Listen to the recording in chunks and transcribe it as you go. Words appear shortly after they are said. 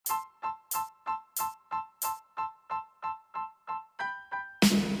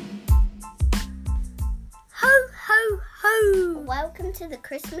welcome to the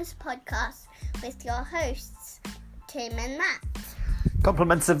Christmas podcast with your hosts, Tim and Matt.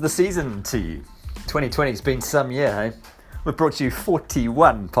 Compliments of the season to you. 2020's been some year, eh? We've brought you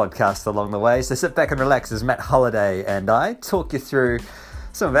 41 podcasts along the way, so sit back and relax as Matt Holliday and I talk you through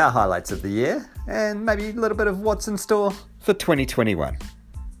some of our highlights of the year and maybe a little bit of what's in store for 2021.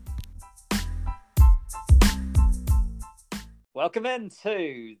 Welcome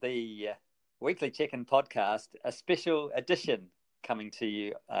into the Weekly Check-In podcast, a special edition coming to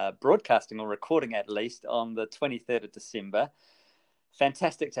you, broadcasting or recording at least on the 23rd of December.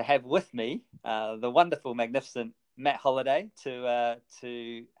 Fantastic to have with me the wonderful, magnificent Matt Holliday to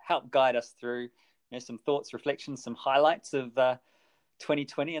help guide us through some thoughts, reflections, some highlights of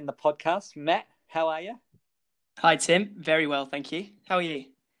 2020 in the podcast. Matt, how are you? Hi, Tim. Very well, thank you. How are you?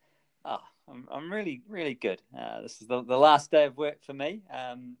 Oh, I'm really, really good. This is the last day of work for me.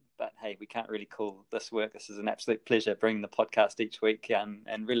 But hey, we can't really call this work. This is an absolute pleasure bringing the podcast each week,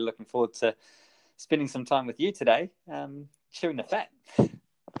 and really looking forward to spending some time with you today, chewing the fat.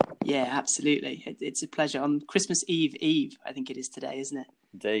 Yeah, absolutely. It's a pleasure. On Christmas Eve, I think it is today, isn't it?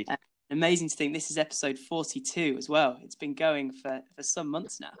 Indeed. Amazing to think this is episode 42 as well. It's been going for some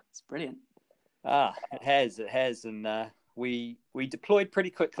months now. It's brilliant. It has. And we deployed pretty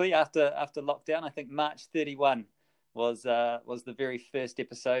quickly after lockdown. I think March 31 was the very first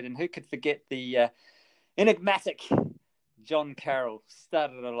episode, and who could forget the enigmatic John Carroll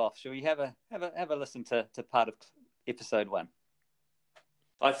started it off. Shall we have a listen to part of episode 1?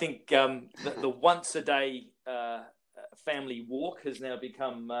 I think the once a day family walk has now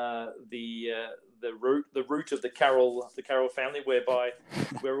become the route of the Carroll family, whereby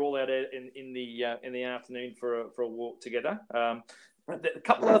we're all out in the afternoon for a walk together. A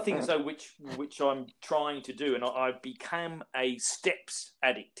couple of other things though, which I'm trying to do, and I've become a steps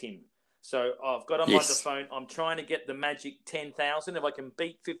addict, Tim. So I've got on my phone. I'm trying to get the magic 10,000. If I can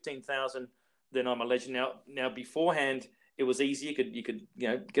beat 15,000, then I'm a legend. Now beforehand, it was easy. You could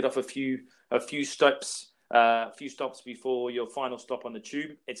get off a few stops before your final stop on the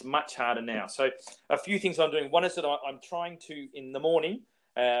tube. It's much harder now. So a few things I'm doing. One is that I'm trying to, in the morning,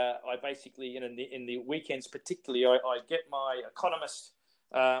 I basically, in the weekends particularly, I get my Economist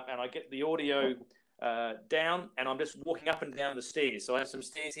and I get the audio down, and I'm just walking up and down the stairs. So I have some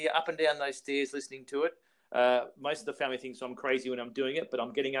stairs here, up and down those stairs, listening to it. Most of the family thinks I'm crazy when I'm doing it, but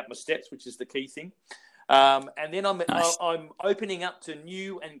I'm getting up my steps, which is the key thing. And then I'm opening up to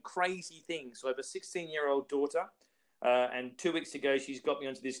new and crazy things. So I have a 16-year-old daughter, and 2 weeks ago she's got me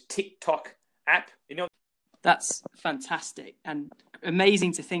onto this TikTok app. That's fantastic and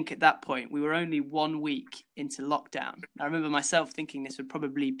amazing to think at that point. We were only 1 week into lockdown. I remember myself thinking this would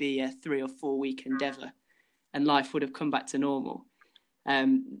probably be a 3 or 4 week endeavour and life would have come back to normal.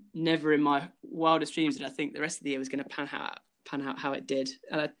 Never in my wildest dreams did I think the rest of the year was going to pan out how it did.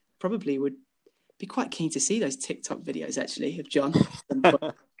 And I probably would be quite keen to see those TikTok videos actually of John.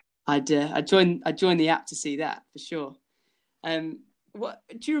 I'd join the app to see that for sure. What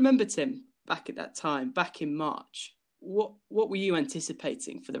do you remember, Tim? Back at that time, back in March, what were you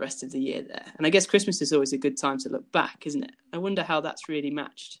anticipating for the rest of the year there? And I guess Christmas is always a good time to look back, isn't it? I wonder how that's really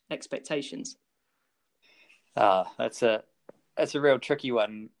matched expectations. That's a real tricky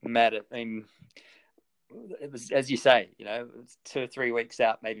one, Matt. I mean, it was, as you say, it's 2 or 3 weeks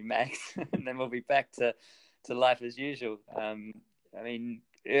out, maybe max, and then we'll be back to life as usual. I mean,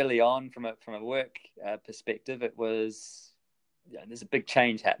 early on, from a work perspective, it was. There's a big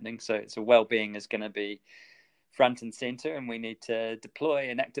change happening, so well-being is going to be front and center, and we need to deploy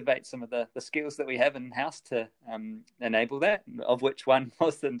and activate some of the skills that we have in-house to enable that, of which one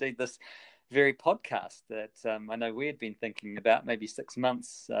was indeed this very podcast that I know we had been thinking about maybe 6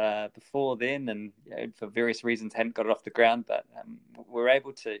 months before then, and for various reasons hadn't got it off the ground, but we're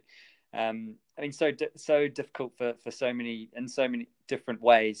able to. I mean, so difficult for so many different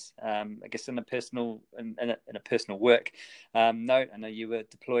ways. I guess in a personal work note, I know you were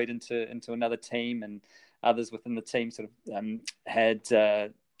deployed into another team, and others within the team sort of had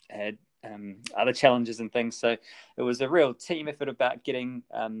other challenges and things. So it was a real team effort about getting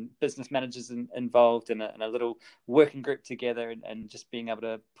business managers involved in a little working group together, and just being able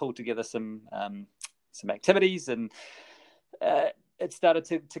to pull together some activities, and it started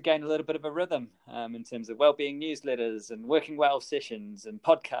to gain a little bit of a rhythm in terms of wellbeing newsletters and working well sessions and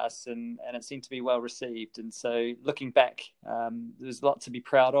podcasts, and it seemed to be well received. And so looking back, there's a lot to be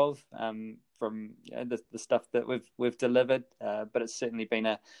proud of from the stuff that we've delivered, but it's certainly been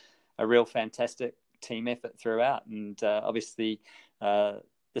a real fantastic team effort throughout. And obviously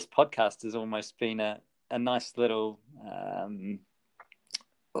this podcast has almost been a nice little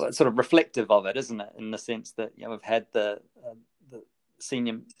sort of reflective of it, isn't it? In the sense that we've had the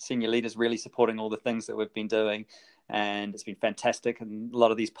senior leaders really supporting all the things that we've been doing, and it's been fantastic. And a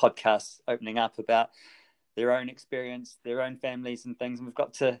lot of these podcasts opening up about their own experience, their own families and things. And we've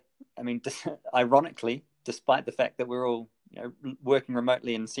got to, I mean, ironically, despite the fact that we're all working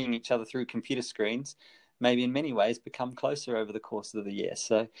remotely and seeing each other through computer screens, maybe in many ways become closer over the course of the year.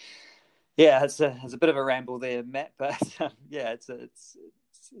 So, yeah, it's a bit of a ramble there, Matt, but yeah, it's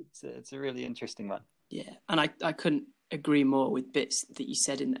a really interesting one. Yeah, and I couldn't agree more with bits that you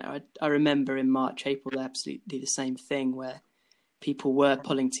said in there. I remember in March, April, absolutely the same thing, where people were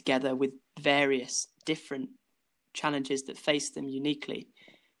pulling together with various different challenges that faced them uniquely,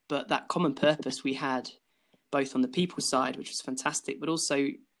 but that common purpose we had both on the people side, which was fantastic, but also,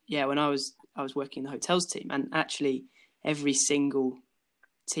 yeah, when I was working in the hotels team, and actually every single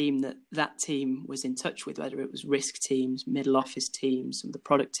team that team was in touch with, whether it was risk teams, middle office teams, some of the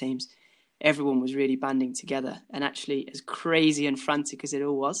product teams, everyone was really banding together. And actually, as crazy and frantic as it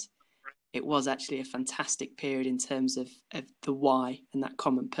all was, it was actually a fantastic period in terms of the why and that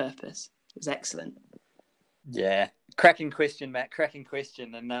common purpose. It was excellent. Yeah, cracking question, Matt. Cracking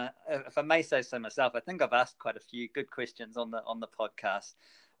question. And if I may say so myself, I think I've asked quite a few good questions on the podcast.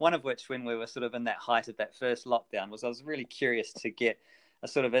 One of which, when we were sort of in that height of that first lockdown, was I was really curious to get a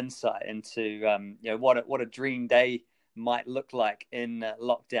sort of insight into what a dream day might look like in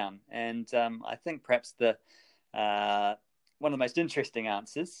lockdown. And I think perhaps one of the most interesting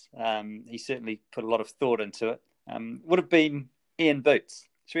answers, he certainly put a lot of thought into it, would have been Ian Boots.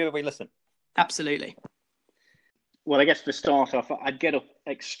 Should we have a wee listen? Absolutely. Well, I guess to start off, I'd get up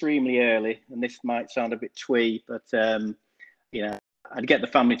extremely early, and this might sound a bit twee, but I'd get the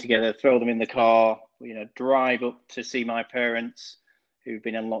family together, throw them in the car, drive up to see my parents, who've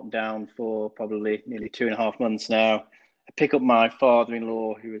been in lockdown for probably nearly 2.5 months now. I pick up my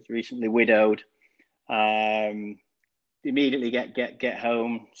father-in-law, who was recently widowed. Immediately get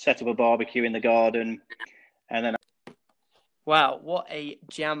home, set up a barbecue in the garden, and then. Wow, what a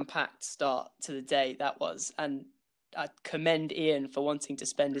jam-packed start to the day that was, and I commend Ian for wanting to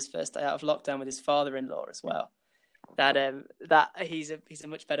spend his first day out of lockdown with his father-in-law as well. That he's a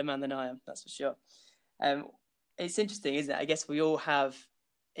much better man than I am, that's for sure. It's interesting, isn't it? I guess we all have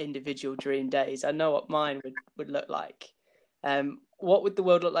individual dream days. I know what mine would look like. What would the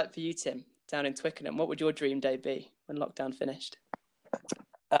world look like for you, Tim, down in Twickenham? What would your dream day be when lockdown finished?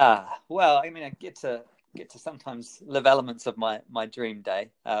 Well, I mean, I get to sometimes live elements of my dream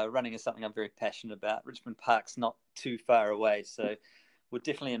day. Running is something I'm very passionate about. Richmond Park's not too far away, so would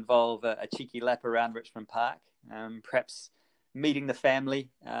definitely involve a cheeky lap around Richmond Park. Perhaps meeting the family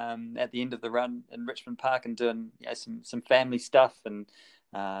at the end of the run in Richmond Park and doing some family stuff and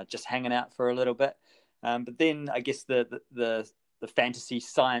just hanging out for a little bit. But then I guess the fantasy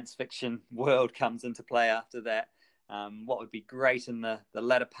science fiction world comes into play after that. What would be great in the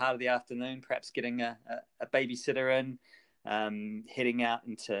latter part of the afternoon, perhaps getting a babysitter in, heading out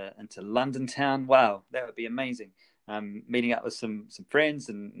into London town. Wow, that would be amazing. Meeting up with some friends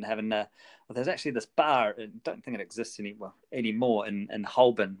and having there's actually this bar, I don't think it exists anymore in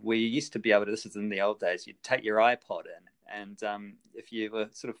Holborn, where you used to be able to, this is in the old days, you'd take your iPod in, and if you were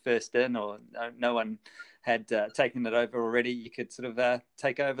sort of first in or no one had taken it over already, you could sort of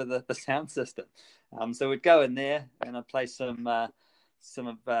take over the sound system. So we'd go in there and I'd play some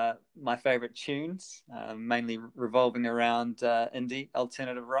of my favourite tunes, mainly revolving around indie,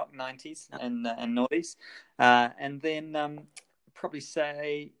 alternative rock, 90s and noughties. And then probably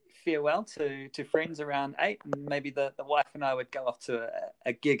say farewell to friends around 8. And maybe the wife and I would go off to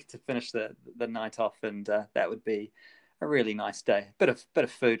a gig to finish the night off. And that would be a really nice day. Bit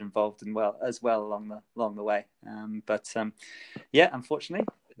of food involved as well along the way. Yeah, unfortunately,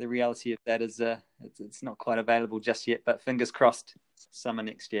 the reality of that is it's not quite available just yet, but fingers crossed, summer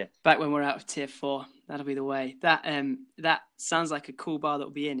next year. Back when we're out of tier 4, that'll be the way. That sounds like a cool bar that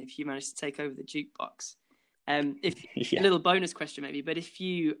will be in if you manage to take over the jukebox. A little bonus question maybe, but if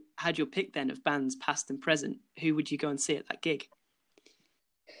you had your pick then of bands past and present, who would you go and see at that gig?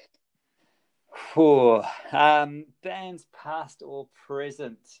 Bands past or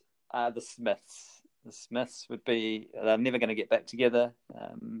present, the Smiths. The Smiths would be, they're never going to get back together,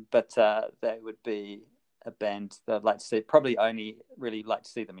 but they would be a band that I'd like to see. Probably only really like to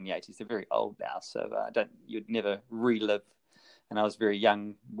see them in the 80s. They're very old now, so you'd never relive. And I was very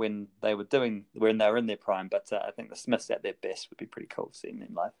young when they were in their prime, but I think the Smiths at their best would be pretty cool seeing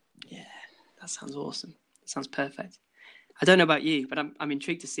them live. Yeah, that sounds awesome. That sounds perfect. I don't know about you, but I'm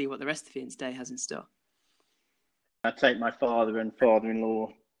intrigued to see what the rest of Ian's day has in store. I take my father and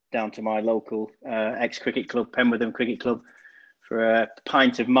father-in-law down to my local ex-cricket club, Penwortham Cricket Club, for a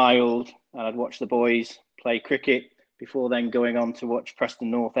pint of mild, and I'd watch the boys play cricket before then going on to watch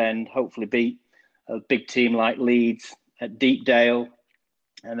Preston North End hopefully beat a big team like Leeds at Deepdale.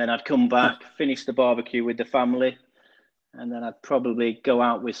 And then I'd come back, finish the barbecue with the family, and then I'd probably go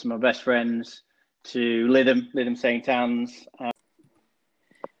out with some of my best friends to Lytham St Anne's.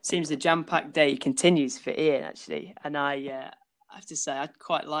 Seems the jam-packed day continues for Ian, actually. And I have to say, I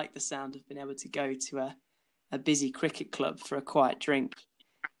quite like the sound of being able to go to a busy cricket club for a quiet drink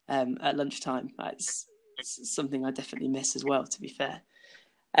at lunchtime. It's something I definitely miss as well, to be fair.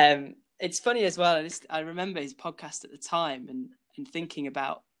 It's funny as well. I remember his podcast at the time and thinking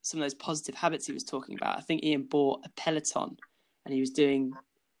about some of those positive habits he was talking about. I think Ian bought a Peloton and he was doing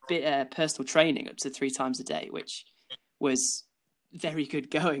personal training up to 3 times a day, which was very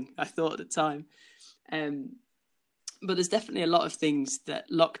good going, I thought at the time. But there's definitely a lot of things that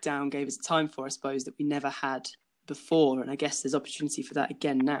lockdown gave us time for, I suppose, that we never had before. And I guess there's opportunity for that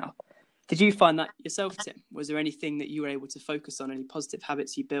again now. Did you find that yourself, Tim? Was there anything that you were able to focus on, any positive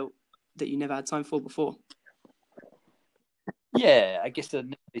habits you built that you never had time for before? Yeah, I guess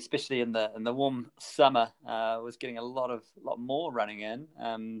especially in the warm summer, was getting a lot more running in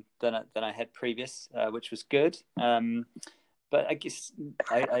than I had previous, which was good. But I guess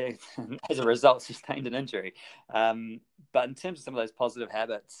I as a result sustained an injury. But in terms of some of those positive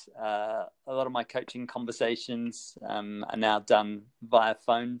habits, a lot of my coaching conversations are now done via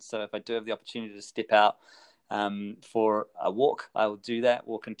phone. So if I do have the opportunity to step out for a walk, I will do that,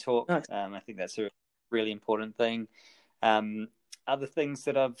 walk and talk. Nice. I think that's a really important thing. Other things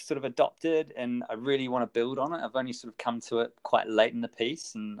that I've sort of adopted and I really want to build on it, I've only sort of come to it quite late in the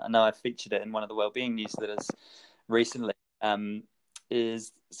piece, and I know I featured it in one of the wellbeing newsletters recently,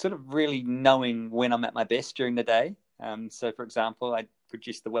 is sort of really knowing when I'm at my best during the day. So, for example, I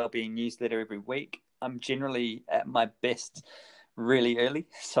produce the wellbeing newsletter every week. I'm generally at my best really early,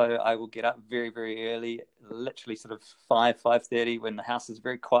 so I will get up very, very early, literally sort of 5:30 when the house is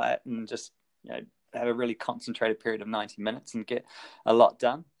very quiet, and just have a really concentrated period of 90 minutes and get a lot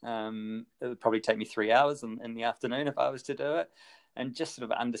done. It would probably take me 3 hours in the afternoon if I was to do it, and just sort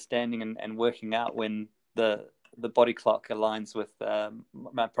of understanding and working out when the body clock aligns with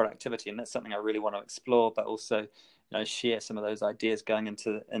my productivity. And that's something I really want to explore, but also share some of those ideas going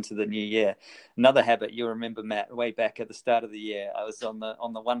into the new year. Another habit, you'll remember, Matt, way back at the start of the year, I was on the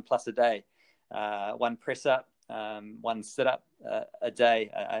 1+ a day, 1 press up, 1 sit up a day.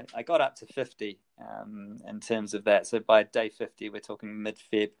 I got up to 50 in terms of that. So by day 50, we're talking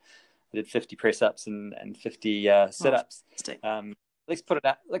mid-Feb, I did 50 press ups and 50 sit ups. Let's put it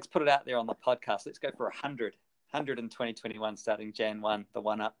out there on the podcast. Let's go for 100 in 2021, starting Jan 1, the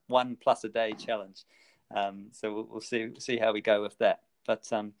 1+ a day challenge. So we'll see how we go with that. But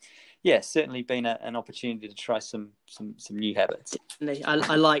certainly been an opportunity to try some new habits. Definitely.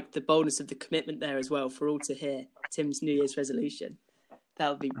 I like the boldness of the commitment there as well, for all to hear Tim's New Year's resolution. That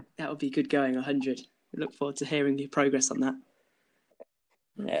would be good going, 100. We look forward to hearing your progress on that.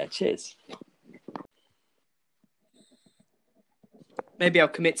 Yeah, cheers. Maybe I'll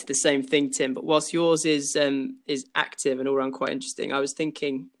commit to the same thing, Tim, but whilst yours is active and all around quite interesting, I was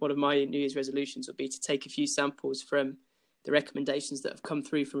thinking one of my New Year's resolutions would be to take a few samples from the recommendations that have come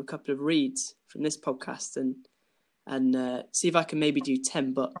through from a couple of reads from this podcast and see if I can maybe do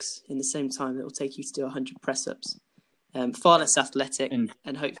 10 bucks in the same time that will take you to do 100 press-ups. Far less athletic and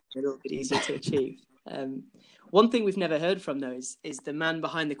hopefully a little bit easier to achieve. One thing we've never heard from, though, is the man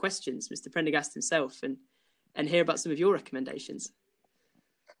behind the questions, Mr. Prendergast himself, and hear about some of your recommendations.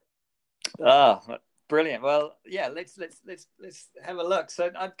 Oh, brilliant. Well, yeah, let's have a look.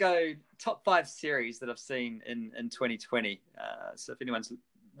 So I'd go top 5 series that I've seen in 2020. So if anyone's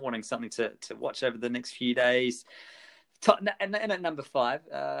wanting something to watch over the next few days, and at number 5,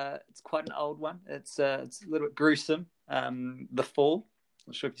 it's quite an old one. It's a little bit gruesome. The Fall.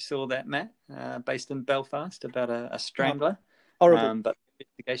 Not sure if you saw that, Matt. Based in Belfast, about a strangler. Horrible. But the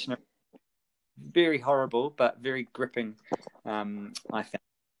investigation, very horrible, but very gripping. I found.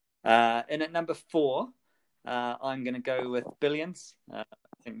 And at number 4, I'm going to go with Billions. I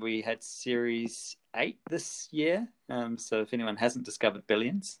think we had series 8 this year. So if anyone hasn't discovered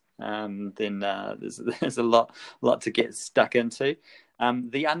Billions, then there's a lot to get stuck into.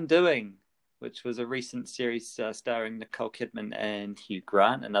 The Undoing, which was a recent series starring Nicole Kidman and Hugh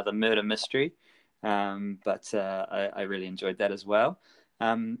Grant, another murder mystery. But I really enjoyed that as well.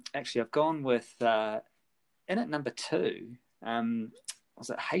 Actually, I've gone with in at number 2. Was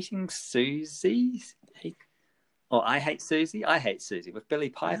it Hating Susie? I Hate Susie? I Hate Susie with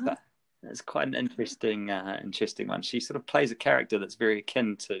Billie Piper. It's quite an interesting one. She sort of plays a character that's very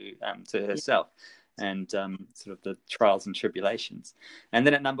akin to herself. and sort of the trials and tribulations. And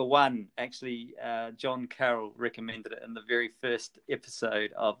then at number 1, actually, John Carroll recommended it in the very first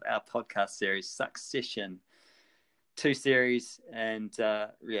episode of our podcast series, Succession. 2 series, and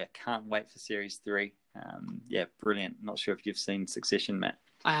can't wait for series 3. Brilliant. Not sure if you've seen Succession, Matt.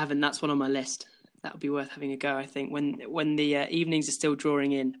 I haven't. That's one on my list. That would be worth having a go, I think, when the evenings are still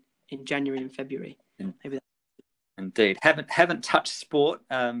drawing in January and February. Maybe that. Indeed. Haven't touched sport,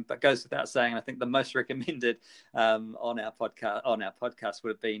 but goes without saying, I think the most recommended on our podcast would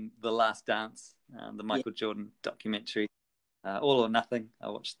have been The Last Dance, the Michael Jordan documentary. All or Nothing. I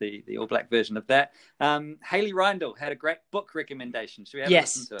watched the All Black version of that. Hayley Rindle had a great book recommendation. Should we have a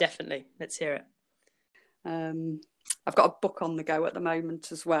listen to it? Yes, definitely. Let's hear it. I've got a book on the go at the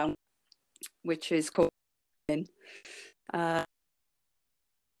moment as well, which is called but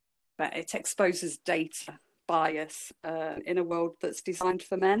it exposes data bias in a world that's designed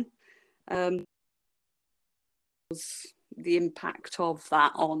for men. The impact of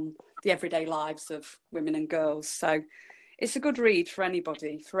that on the everyday lives of women and girls. So it's a good read for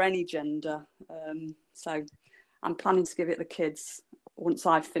anybody, for any gender. So I'm planning to give it the kids once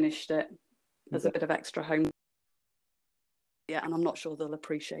I've finished it as a bit of extra home. Yeah, and I'm not sure they'll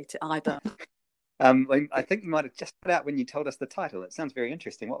appreciate it either. I think you might have just put out when you told us the title. It sounds very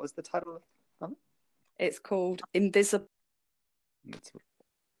interesting. What was the title of it? It's called Invisible. That's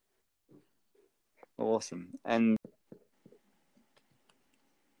awesome. And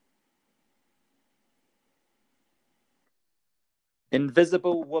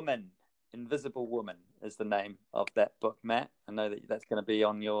Invisible Woman is the name of that book, Matt. I know that's going to be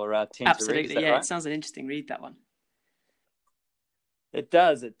on your 10 to read. Absolutely, yeah. Right? It sounds an interesting read, that one. It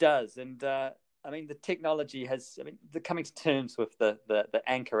does. And the technology the coming to terms with the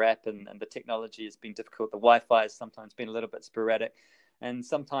Anchor app and the technology has been difficult. The Wi-Fi has sometimes been a little bit sporadic, and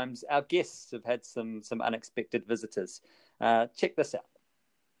sometimes our guests have had some unexpected visitors. Check this out.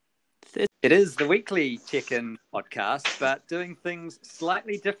 It is the weekly check-in podcast, but doing things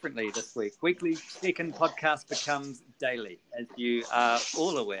slightly differently this week. Weekly check-in podcast becomes daily, as you are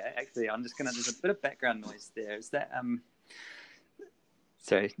all aware. Actually, there's a bit of background noise there. Is that,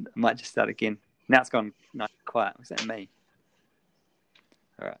 sorry, I might just start again. Now it's gone nice and quiet. Was that me?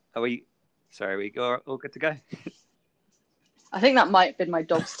 All right. Are we all good to go? I think that might have been my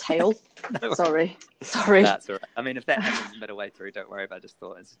dog's tail. No, Sorry. That's all right. I mean, if that happens midway through, don't worry. But I just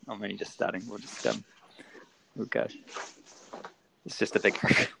thought I'm only just starting. We'll go. It's just a big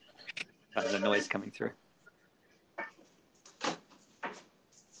the noise coming through.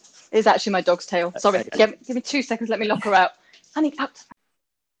 It's actually my dog's tail. Sorry. Okay. Give me 2 seconds. Let me lock her out. Honey, out.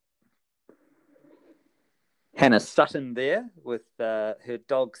 Hannah Sutton there with her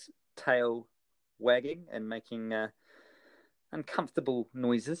dog's tail wagging and making uncomfortable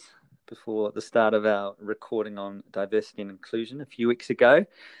noises before the start of our recording on diversity and inclusion a few weeks ago.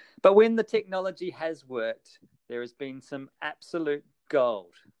 But when the technology has worked, there has been some absolute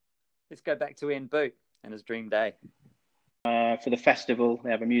gold. Let's go back to Ian Boot and his dream day. For the festival,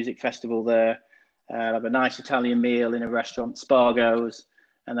 they have a music festival there. I'd have a nice Italian meal in a restaurant, Spargo's,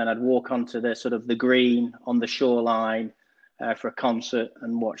 and then I'd walk onto the green on the shoreline for a concert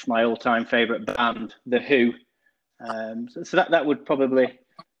and watch my all-time favourite band, The Who. So that would probably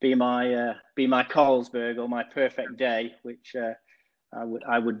be my Carlsberg or my perfect day, which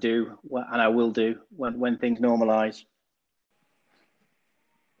I would do and I will do when things normalise.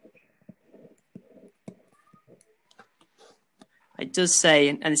 It does say,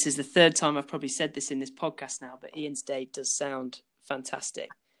 and this is the third time I've probably said this in this podcast now, but Ian's day does sound fantastic.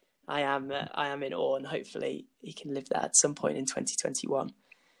 I am in awe, and hopefully he can live that at some point in 2021.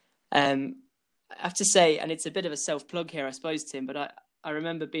 I have to say, and it's a bit of a self-plug here, I suppose, Tim, but I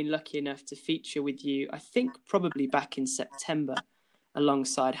remember being lucky enough to feature with you, I think probably back in September,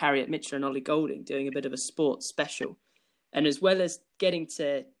 alongside Harriet Mitchell and Ollie Golding, doing a bit of a sports special. And as well as getting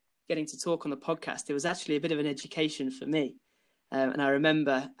to talk on the podcast, it was actually a bit of an education for me. And I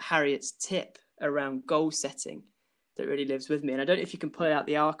remember Harriet's tip around goal setting that really lives with me. And I don't know if you can pull out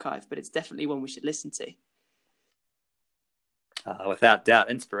the archive, but it's definitely one we should listen to. Without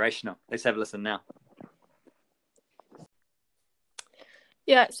doubt, inspirational. Let's have a listen now.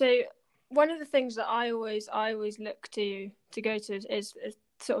 Yeah, so one of the things that I always look to go to is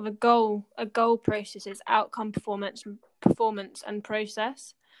sort of a goal process is outcome, performance and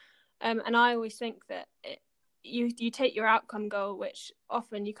process. And I always think that you take your outcome goal, which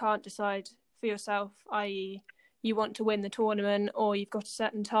often you can't decide for yourself, i.e. you want to win the tournament or you've got a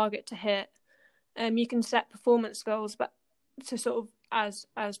certain target to hit. You can set performance goals, but to sort of as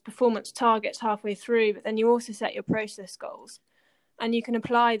performance targets halfway through, but then you also set your process goals. and you can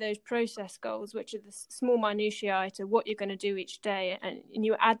apply those process goals, which are the small minutiae to what you're going to do each day, and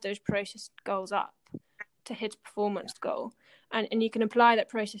you add those process goals up to hit a performance goal, and you can apply that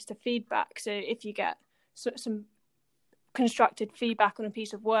process to feedback. So if you get some constructed feedback on a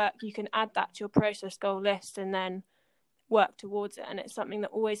piece of work, you can add that to your process goal list and then work towards it. And it's something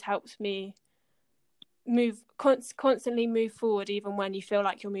that always helps me constantly move forward, even when you feel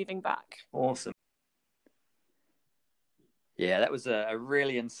like you're moving back. Awesome. Yeah, that was a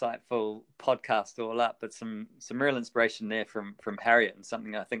really insightful podcast all up, but some real inspiration there from Harriet, and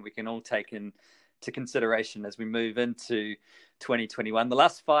something I think we can all take into consideration as we move into 2021. The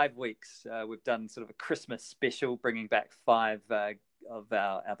last 5 weeks, we've done sort of a Christmas special, bringing back 5 of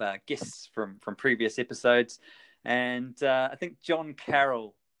our guests from previous episodes. And I think John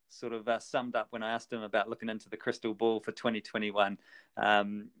Carroll sort of summed up when I asked him about looking into the crystal ball for 2021.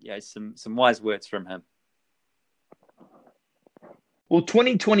 Some wise words from him. Well,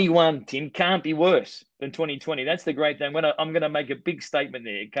 2021, Tim, can't be worse than 2020. That's the great thing. I'm going to make a big statement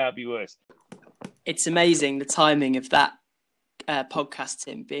there. It can't be worse. It's amazing the timing of that podcast,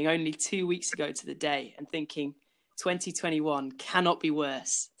 Tim, being only 2 weeks ago to the day, and thinking 2021 cannot be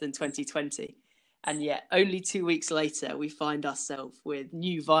worse than 2020. And yet, only 2 weeks later, we find ourselves with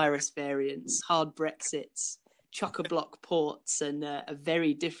new virus variants, hard Brexits, chock-a-block ports, and a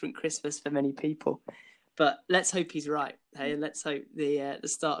very different Christmas for many people. But let's hope he's right. Hey, and let's hope the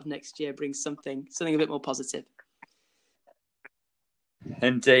start of next year brings something a bit more positive.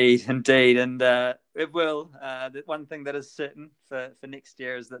 Indeed, and it will. The one thing that is certain for next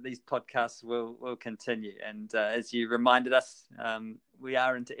year is that these podcasts will continue. And as you reminded us, we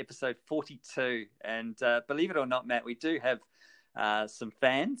are into episode 42. And believe it or not, Matt, we do have some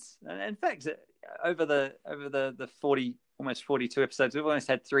fans. And in fact, over the 40. Almost 42 episodes, we've almost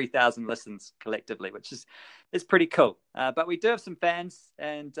had 3,000 listens collectively, which is pretty cool. But we do have some fans,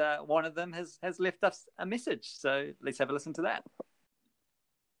 and one of them has left us a message. So let's have a listen to that.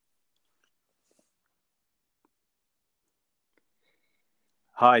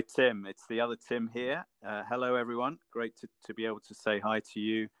 Hi, Tim. It's the other Tim here. Hello, everyone. Great to be able to say hi to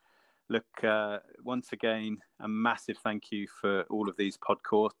you. Look, once again, a massive thank you for all of these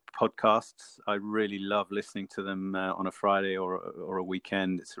podcasts. I really love listening to them on a Friday or a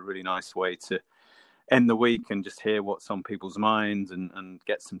weekend. It's a really nice way to end the week and just hear what's on people's minds and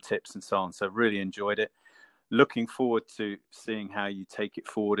get some tips and so on. So I've really enjoyed it. Looking forward to seeing how you take it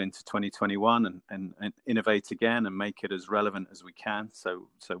forward into 2021 and innovate again and make it as relevant as we can. So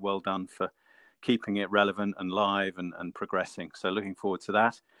well done for keeping it relevant and live and progressing. So looking forward to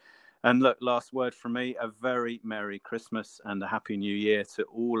that. And look, last word from me, a very Merry Christmas and a Happy New Year to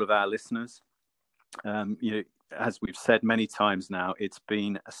all of our listeners. As we've said many times now, it's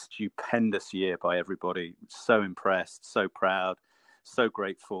been a stupendous year by everybody. So impressed, so proud, so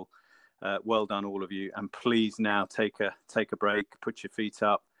grateful. Well done, all of you. And please now take a break, put your feet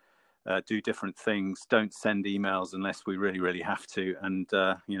up, do different things. Don't send emails unless we really, really have to. And,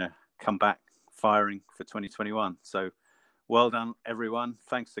 come back firing for 2021. So well done, everyone.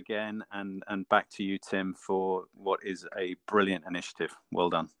 Thanks again. And back to you, Tim, for what is a brilliant initiative. Well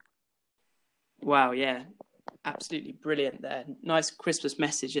done. Wow, yeah, absolutely brilliant there. Nice Christmas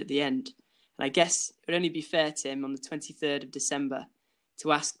message at the end. And I guess it would only be fair, Tim, on the 23rd of December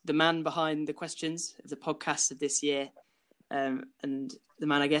to ask the man behind the questions of the podcast of this year, and the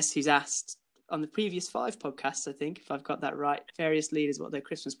man, I guess, who's asked on the previous 5 podcasts, I think, if I've got that right, various leaders what their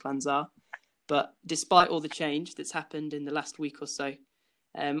Christmas plans are. But despite all the change that's happened in the last week or so,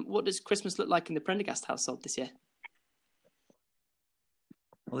 what does Christmas look like in the Prendergast household this year?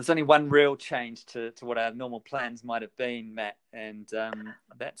 Well, there's only one real change to what our normal plans might have been, Matt, and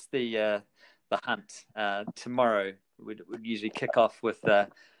that's the hunt. Tomorrow we'd usually kick off with a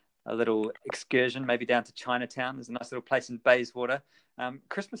little excursion, maybe down to Chinatown. There's a nice little place in Bayswater.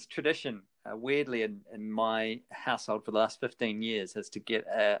 Christmas tradition, weirdly, in my household for the last 15 years, has to get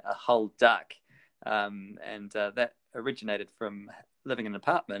a whole duck. And that originated from living in an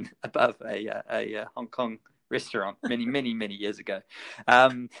apartment above a Hong Kong restaurant many years ago.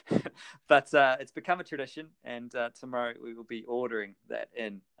 But it's become a tradition, and tomorrow we will be ordering that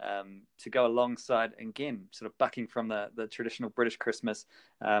in to go alongside, again, sort of bucking from the traditional British Christmas.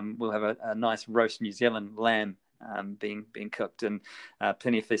 We'll have a nice roast New Zealand lamb being cooked, and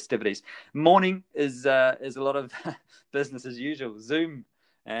plenty of festivities. Morning is a lot of business as usual.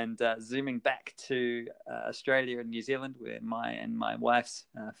 Zooming back to Australia and New Zealand, where my wife's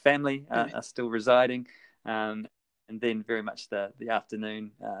family are still residing. And then very much the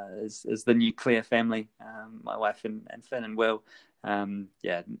afternoon is the nuclear family, my wife and Finn and Will.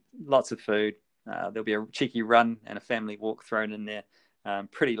 Lots of food, There'll be a cheeky run and a family walk thrown in there,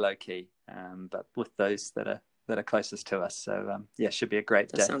 pretty low key, but with those that are closest to us. So should be a great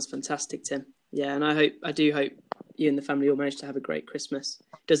day. That sounds fantastic, Tim. Yeah, and I do hope you and the family all manage to have a great Christmas.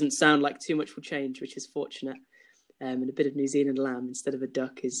 Doesn't sound like too much will change, which is fortunate. And a bit of New Zealand lamb instead of a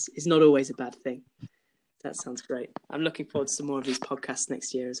duck is not always a bad thing. That sounds great. I'm looking forward to some more of these podcasts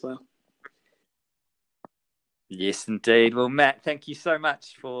next year as well. Yes, indeed. Well, Matt, thank you so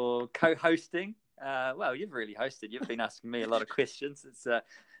much for co-hosting. Well, you've really hosted. You've been asking me a lot of questions. It's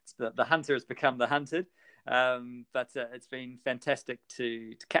the hunter has become the hunted. But it's been fantastic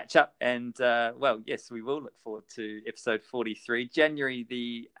to catch up. And, yes, we will look forward to episode 43, January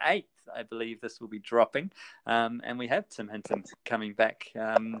the 8th, I believe this will be dropping. And we have Tim Hinton coming back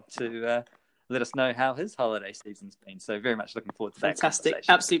to let us know how his holiday season's been. So very much looking forward to that. Fantastic.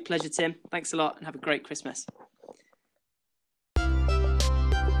 Absolute pleasure, Tim. Thanks a lot and have a great Christmas.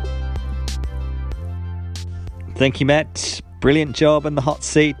 Thank you, Matt. Brilliant job in the hot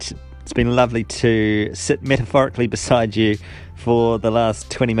seat. It's been lovely to sit metaphorically beside you for the last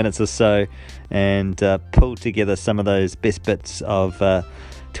 20 minutes or so and pull together some of those best bits of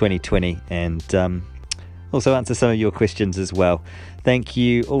 2020 and also answer some of your questions as well. Thank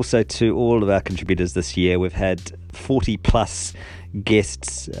you also to all of our contributors this year. We've had 40 plus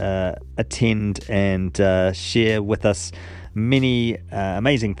guests attend and share with us many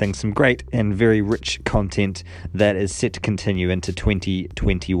amazing things, some great and very rich content that is set to continue into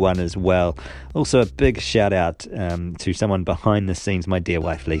 2021 as well. Also a big shout out to someone behind the scenes, my dear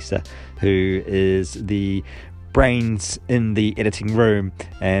wife Lisa, who is the brains in the editing room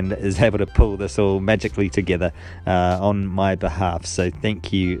and is able to pull this all magically together on my behalf. So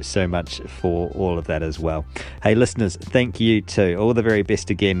thank you so much for all of that as well. Hey listeners, thank you too. All the very best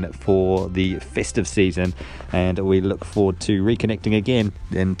again for the festive season, and we look forward to reconnecting again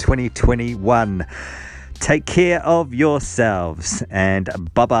in 2021. Take care of yourselves and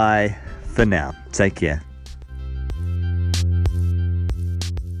bye bye for now. Take care.